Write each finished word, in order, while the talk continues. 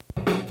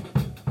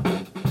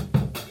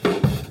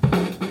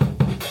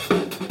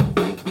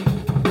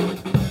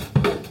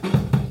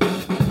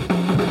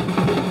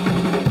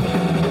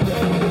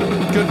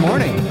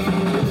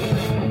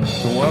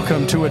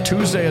to a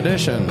Tuesday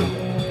edition,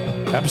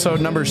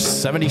 episode number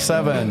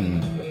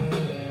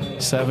 77.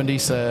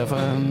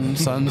 77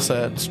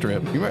 Sunset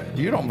Strip.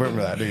 You don't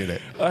remember that, do you,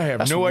 Nick? I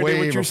have no idea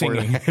what you're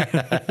singing.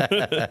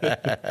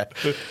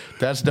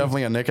 That's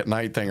definitely a Nick at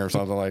Night thing or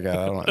something like that.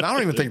 I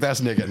don't even think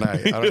that's Nick at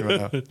Night. I don't even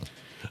know.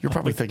 You're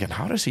probably thinking,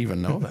 how does he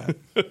even know that?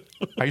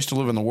 I used to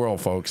live in the world,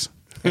 folks.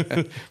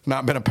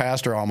 Not been a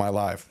pastor all my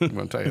life. I'm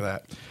going to tell you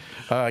that.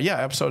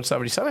 Yeah, episode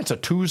 77. It's a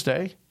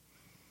Tuesday.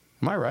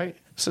 Am I right?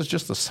 This is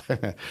just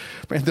the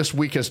man. This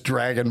week is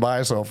dragging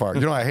by so far.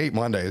 You know, I hate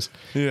Mondays.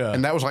 Yeah,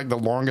 and that was like the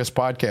longest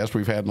podcast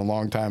we've had in a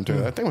long time too.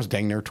 I think it was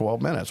dang near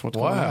 12 minutes. What's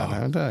going on?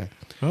 I tell you.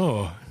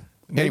 Oh.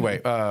 Anyway,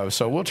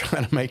 so we'll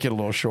try to make it a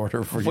little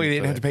shorter for Hopefully you. They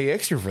didn't have to pay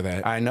extra for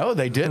that. I know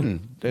they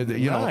didn't.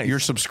 You know, Nice. your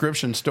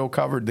subscription still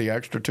covered the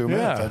extra 2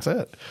 minutes. Yeah. That's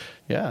it.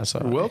 Yeah.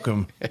 So You're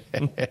welcome.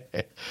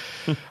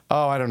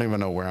 Oh, I don't even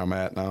know where I'm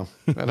at now.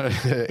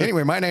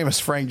 Anyway, my name is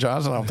Frank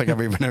Johnson. I don't think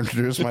I've even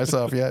introduced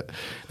myself yet.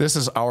 This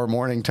is Our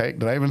Morning Take.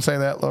 Did I even say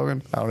that,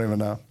 Logan? I don't even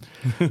know.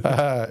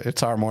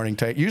 It's Our Morning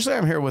Take. Usually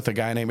I'm here with a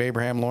guy named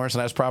Abraham Lawrence,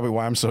 and that's probably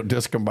why I'm so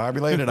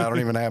discombobulated. I don't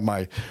even have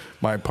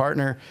my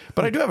partner.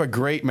 But I do have a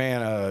great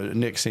man,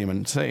 Nick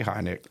Seaman. Say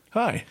hi, Nick.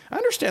 Hi. I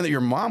understand that your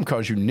mom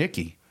calls you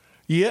Nicky.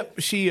 Yep.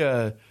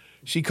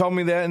 She called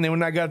me that, and then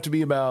when I got to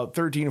be about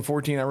 13 or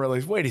 14, I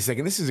realized, wait a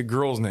second, this is a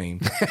girl's name.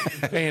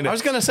 And I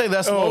was going to say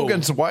that's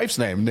Logan's wife's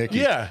name, Nicky.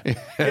 Yeah.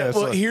 Well,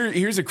 so.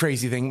 here's a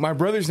crazy thing. My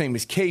brother's name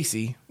is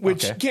Casey,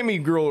 which can't be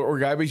girl or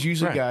guy, but he's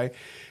usually a guy.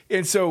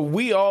 And so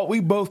we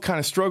both kind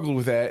of struggled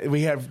with that.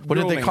 We have. What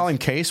did they call him,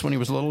 Case, when he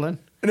was little then?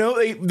 No,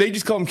 they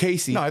just call him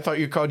Casey. No, I thought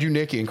you called you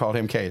Nicky and called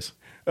him Case.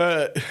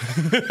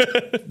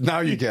 Now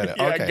you get it.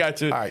 Yeah, Okay. I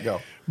got you. All right,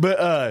 go.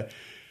 But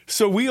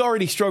so we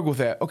already struggle with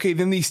that. Okay,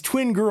 then these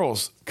twin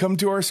girls come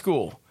to our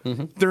school.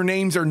 Mm-hmm. Their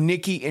names are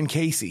Nikki and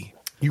Casey.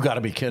 You got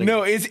to be kidding.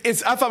 No,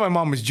 it's. I thought my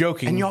mom was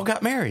joking. And y'all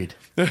got married.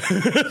 No,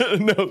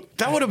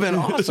 that would have been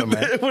awesome,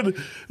 man.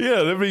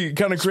 That'd be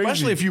kind of crazy.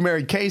 Especially if you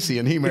married Casey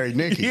and he married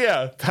Nikki.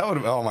 Yeah, that would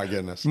have. Oh my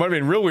goodness, might have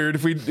been real weird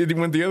if it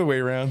went the other way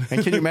around.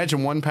 And can you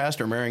imagine one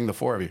pastor marrying the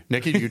four of you?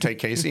 Nikki, do you take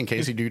Casey? And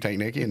Casey, do you take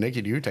Nikki? And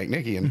Nikki, do you take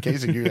Nikki? And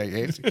Casey, do you take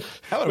Casey?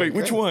 Wait,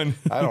 which one?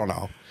 I don't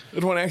know. I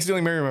don't want to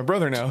accidentally marry my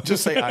brother now.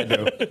 Just say I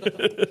do.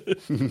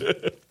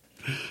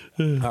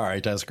 All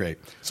right, that's great.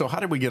 So how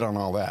did we get on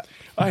all that?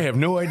 I have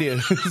no idea.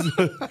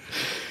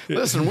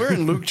 Listen, we're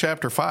in Luke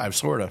chapter 5,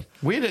 sort of.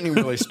 We didn't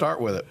even really start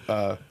with it.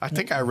 I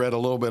think I read a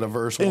little bit of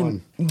verse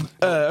 1.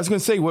 I was going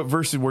to say, what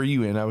verses were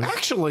you in?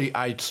 Actually,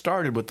 I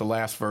started with the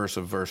last verse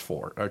of verse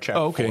 4, or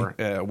chapter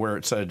 4, where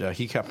it said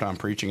he kept on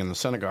preaching in the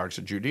synagogues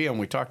of Judea, and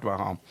we talked about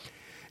how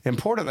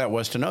important that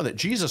was to know that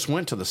Jesus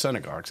went to the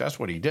synagogues. That's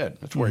what he did.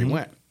 That's where he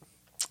went.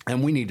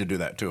 And we need to do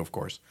that too, of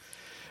course.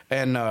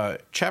 And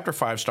chapter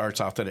 5 starts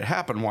out that it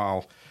happened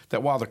while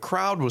the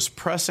crowd was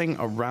pressing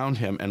around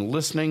him and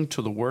listening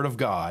to the word of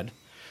God.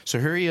 So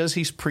here he is,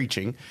 he's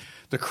preaching.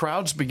 The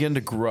crowds begin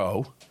to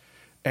grow,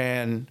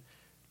 and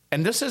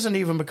this isn't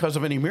even because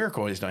of any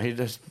miracle he's done.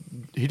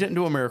 He didn't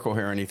do a miracle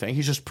here or anything.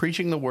 He's just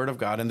preaching the word of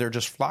God, and they're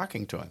just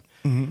flocking to him.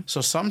 Mm-hmm.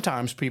 So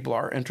sometimes people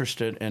are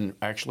interested in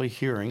actually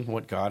hearing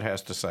what God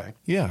has to say.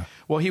 Yeah.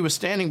 Well, he was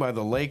standing by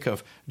the lake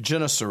of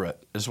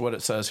Gennesaret, is what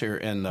it says here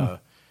in the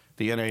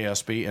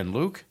NASB and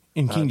Luke.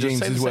 In King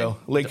James as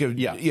well. Lake of,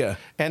 yeah.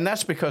 And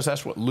that's because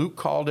that's what Luke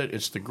called it.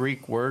 It's the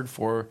Greek word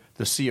for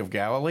the Sea of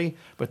Galilee,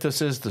 but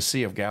this is the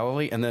Sea of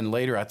Galilee. And then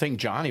later, I think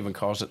John even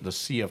calls it the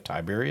Sea of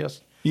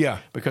Tiberias. Yeah.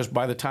 Because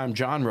by the time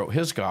John wrote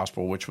his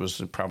gospel, which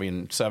was probably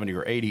in 70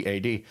 or 80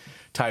 A.D.,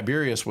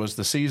 Tiberius was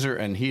the Caesar,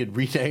 and he had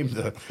renamed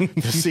the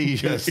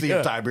sea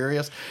of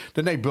Tiberias.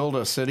 Didn't they build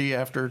a city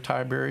after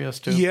Tiberius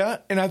too? Yeah,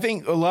 and I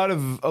think a lot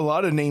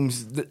of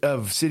names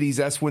of cities,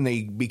 that's when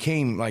they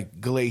became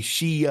like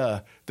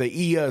Galatia.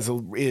 The Ia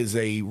is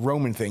a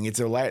Roman thing; it's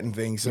a Latin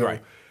thing. So,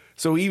 right.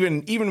 So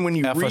even when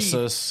you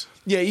Ephesus.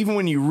 Even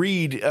when you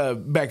read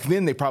back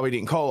then, they probably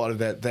didn't call a lot of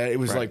that. That it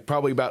was like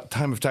probably about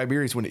time of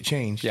Tiberius when it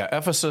changed. Yeah,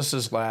 Ephesus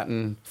is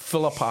Latin.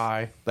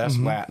 Philippi, that's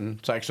Latin.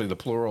 It's actually the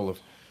plural of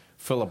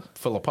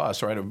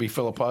Philippus, right? It would be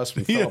Philippus,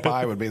 and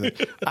Philippi would be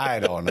the... I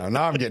don't know.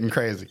 Now I'm getting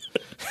crazy.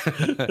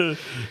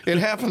 It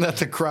happened that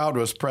the crowd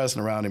was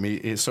pressing around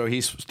him. So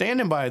he's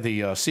standing by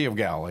the Sea of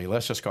Galilee.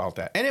 Let's just call it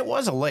that. And it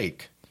was a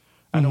lake.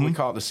 I know we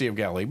call it the Sea of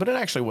Galilee, but it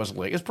actually was a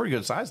lake. It's a pretty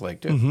good-sized lake,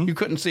 too. You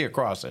couldn't see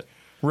across it.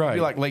 Right. It'd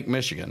be like Lake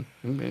Michigan.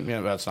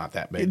 That's not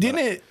that big.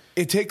 Didn't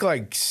it take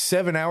like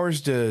 7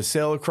 hours to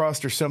sail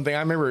across or something? I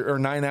remember, or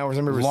 9 hours. I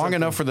remember long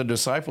enough for the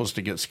disciples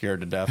to get scared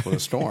to death with a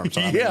storm.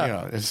 So I mean,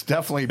 it's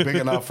definitely big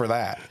enough for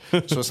that.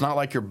 So it's not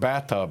like your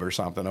bathtub or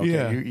something.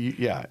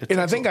 Okay. And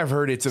I think I've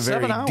heard it's a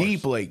very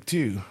deep lake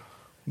too.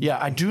 Yeah,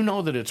 I do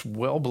know that it's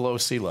well below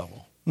sea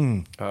level.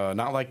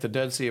 Not like the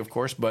Dead Sea, of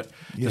course, but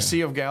the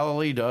Sea of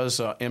Galilee does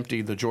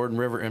empty. The Jordan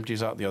River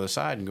empties out the other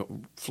side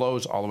and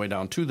flows all the way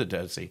down to the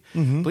Dead Sea. I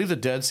believe the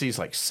Dead Sea is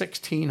like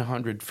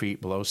 1,600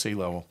 feet below sea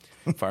level,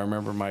 if I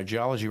remember my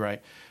geology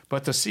right.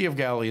 But the Sea of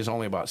Galilee is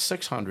only about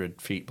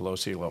 600 feet below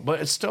sea level.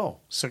 But it's still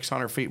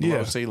 600 feet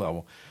below sea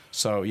level.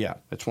 So, yeah,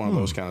 it's one of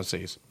those kind of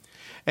seas.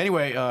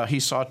 Anyway,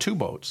 he saw two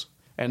boats.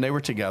 and they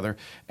were together.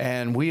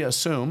 And we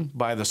assume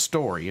by the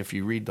story, if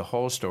you read the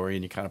whole story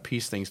and you kind of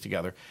piece things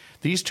together,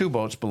 these two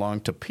boats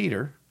belonged to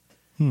Peter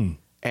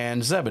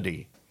and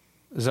Zebedee.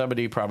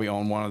 Zebedee probably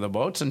owned one of the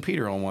boats, and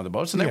Peter owned one of the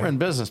boats, and they were in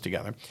business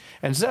together.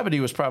 And Zebedee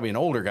was probably an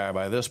older guy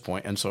by this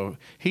point, and so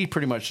he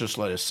pretty much just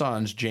let his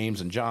sons,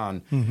 James and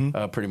John,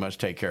 pretty much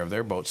take care of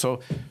their boat. So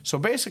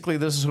basically,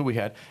 this is who we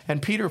had.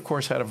 And Peter, of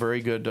course, had a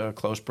very good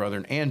close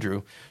brother,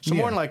 Andrew. So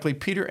more than likely,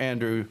 Peter,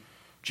 Andrew,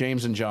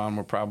 James, and John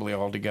were probably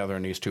all together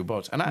in these two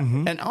boats. And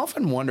I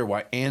often wonder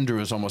why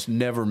Andrew is almost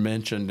never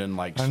mentioned in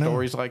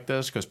stories like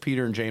this, because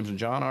Peter and James and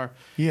John are.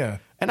 Yeah.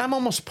 And I'm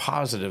almost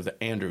positive that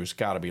Andrew's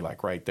got to be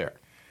right there.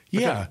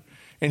 Yeah.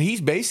 And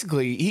he's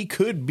basically, he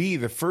could be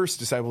the first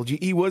disciple.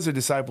 He was a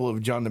disciple of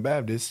John the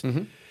Baptist.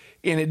 And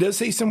it does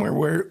say somewhere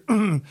where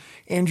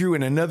Andrew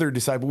and another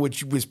disciple,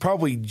 which was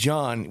probably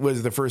John,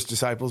 was the first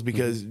disciples,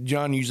 because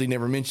John usually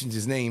never mentions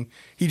his name.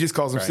 He just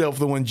calls himself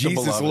the one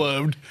Jesus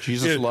loved.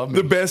 Jesus loved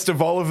me. The best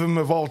of all of them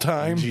of all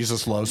time.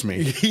 Jesus loves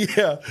me.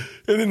 Yeah.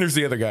 And then there's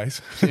the other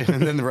guys.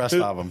 And then the rest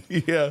of them.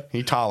 Yeah.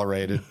 He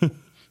tolerated.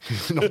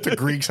 You know, the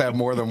Greeks have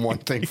more than one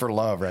thing for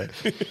love, right?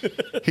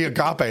 He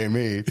agape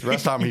me. The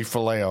rest of them, he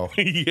phileo.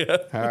 Yeah.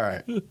 All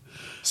right.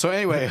 So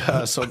anyway,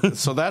 so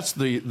that's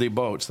the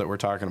boats that we're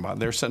talking about.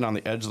 They're sitting on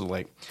the edge of the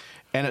lake.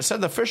 And it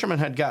said the fishermen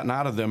had gotten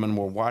out of them and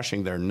were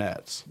washing their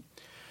nets.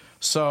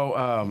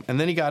 So, and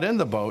then he got in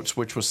the boats,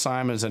 which was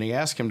Simon's, and he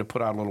asked him to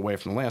put out a little way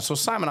from the land. So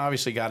Simon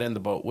obviously got in the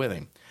boat with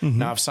him.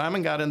 Now, if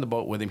Simon got in the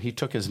boat with him, he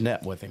took his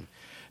net with him.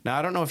 Now,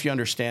 I don't know if you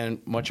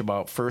understand much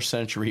about first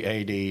century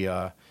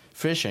AD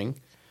fishing,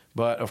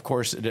 but, of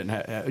course, it didn't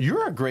have...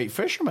 You're a great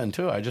fisherman,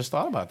 too. I just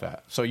thought about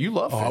that. So you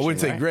love fishing, I wouldn't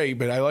say right? Great,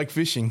 but I like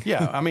fishing.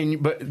 Yeah, I mean,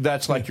 but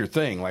that's your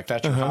thing.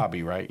 That's your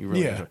hobby, right? You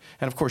really Yeah. enjoy.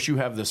 And, of course, you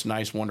have this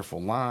nice,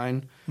 wonderful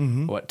line.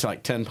 What,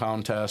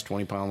 10-pound test,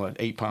 20-pound,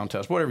 8-pound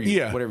test, whatever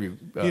you...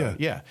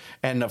 Yeah.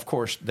 And, of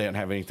course, they didn't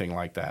have anything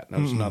like that. There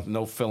was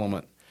no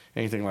filament,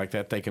 anything like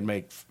that they could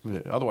make.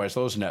 Otherwise,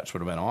 those nets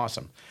would have been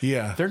awesome.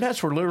 Yeah. Their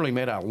nets were literally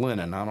made out of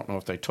linen. I don't know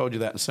if they told you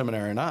that in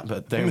seminary or not,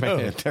 but they made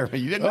it.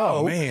 You didn't know.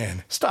 Oh,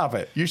 man. Stop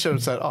it. You should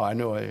have said, I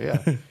knew it.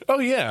 Yeah. Oh,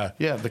 yeah.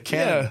 Yeah, the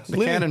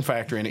cannon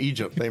factory in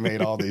Egypt, they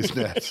made all these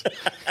nets.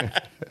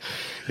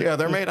 Yeah,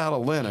 they're made out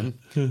of linen.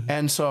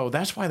 And so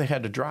that's why they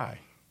had to dry.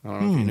 I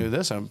don't know if you knew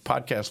this, and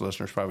podcast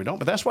listeners probably don't,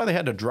 but that's why they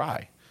had to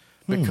dry,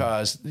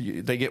 because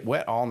they get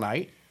wet all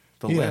night,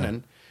 the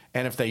linen.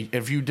 And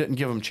if you didn't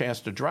give them a chance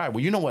to dry, well,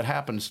 you know what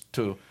happens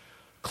to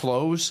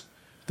clothes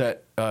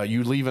that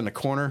you leave in the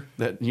corner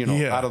that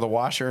out of the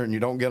washer and you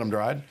don't get them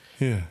dried?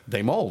 Yeah,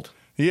 they mold.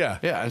 Yeah,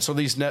 yeah, and so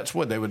these nets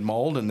they would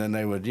mold, and then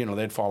they would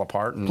they'd fall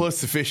apart. And,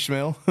 plus the fish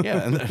smell.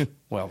 Yeah,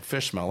 and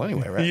fish smell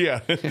anyway, right? Yeah,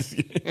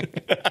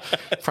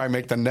 probably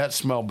make the net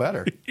smell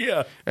better.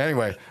 Yeah.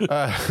 Anyway,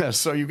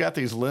 so you've got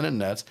these linen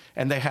nets,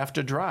 and they have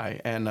to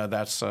dry, and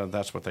that's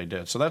what they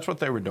did. So that's what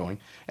they were doing,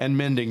 and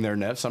mending their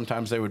nets.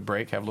 Sometimes they would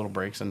have little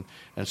breaks, and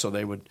so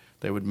they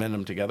would mend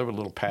them together with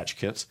little patch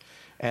kits.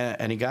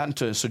 And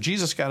so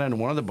Jesus got into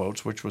one of the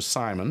boats, which was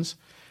Simon's,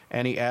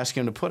 and he asked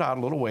him to put out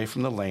a little way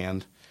from the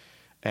land.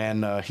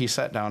 And he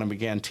sat down and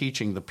began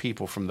teaching the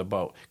people from the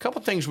boat. A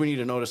couple things we need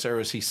to notice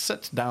there is he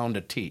sits down to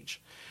teach.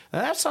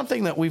 Now, that's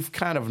something that we've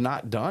kind of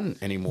not done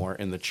anymore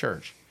in the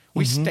church.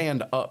 We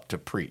stand up to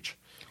preach,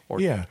 or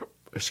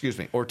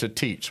to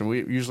teach. And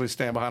we usually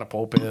stand behind a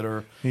pulpit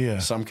or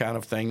some kind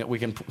of thing that we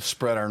can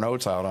spread our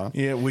notes out on.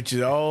 Yeah, which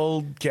is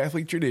all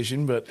Catholic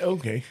tradition, but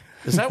okay.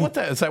 Is that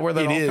where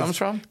that all comes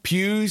from?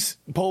 Pews,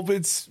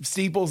 pulpits,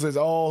 steeples is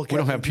all Catholic We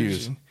don't have pews.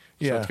 tradition.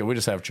 So Yeah, that's good. We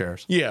just have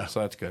chairs. Yeah.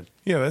 So that's good.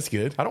 Yeah, that's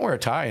good. I don't wear a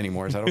tie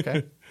anymore. Is that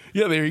okay?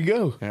 Yeah, there you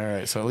go. All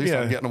right. So at least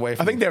I'm getting away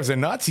from I think that was the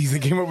Nazis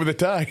that came up with the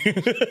tie.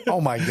 Oh,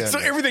 my goodness. So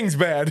everything's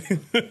bad.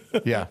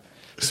 Yeah.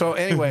 So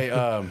anyway,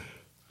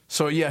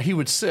 he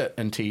would sit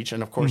and teach.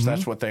 And, of course,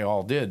 that's what they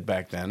all did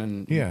back then.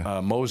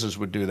 And Moses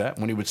would do that.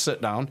 When he would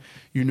sit down,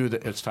 you knew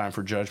that it's time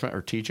for judgment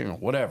or teaching or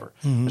whatever.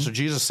 And so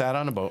Jesus sat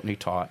on a boat and he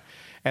taught.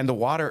 And the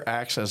water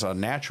acts as a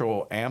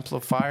natural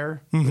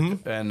amplifier,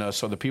 and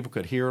so the people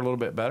could hear a little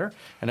bit better.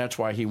 And that's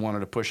why he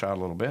wanted to push out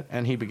a little bit.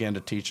 And he began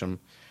to teach them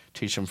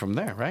from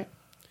there, right?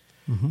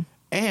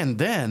 And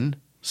then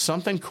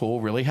something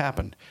cool really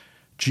happened.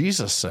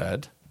 Jesus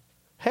said,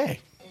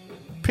 "Hey,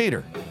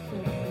 Peter,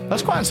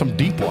 let's go out in some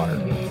deep water."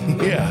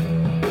 Yeah.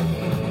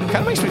 Kind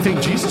of makes me think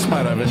Jesus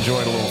might have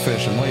enjoyed a little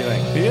fishing. What do you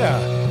think?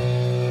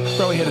 Yeah.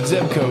 Probably had a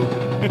Zebco.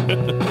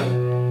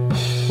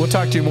 We'll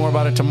talk to you more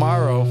about it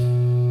tomorrow.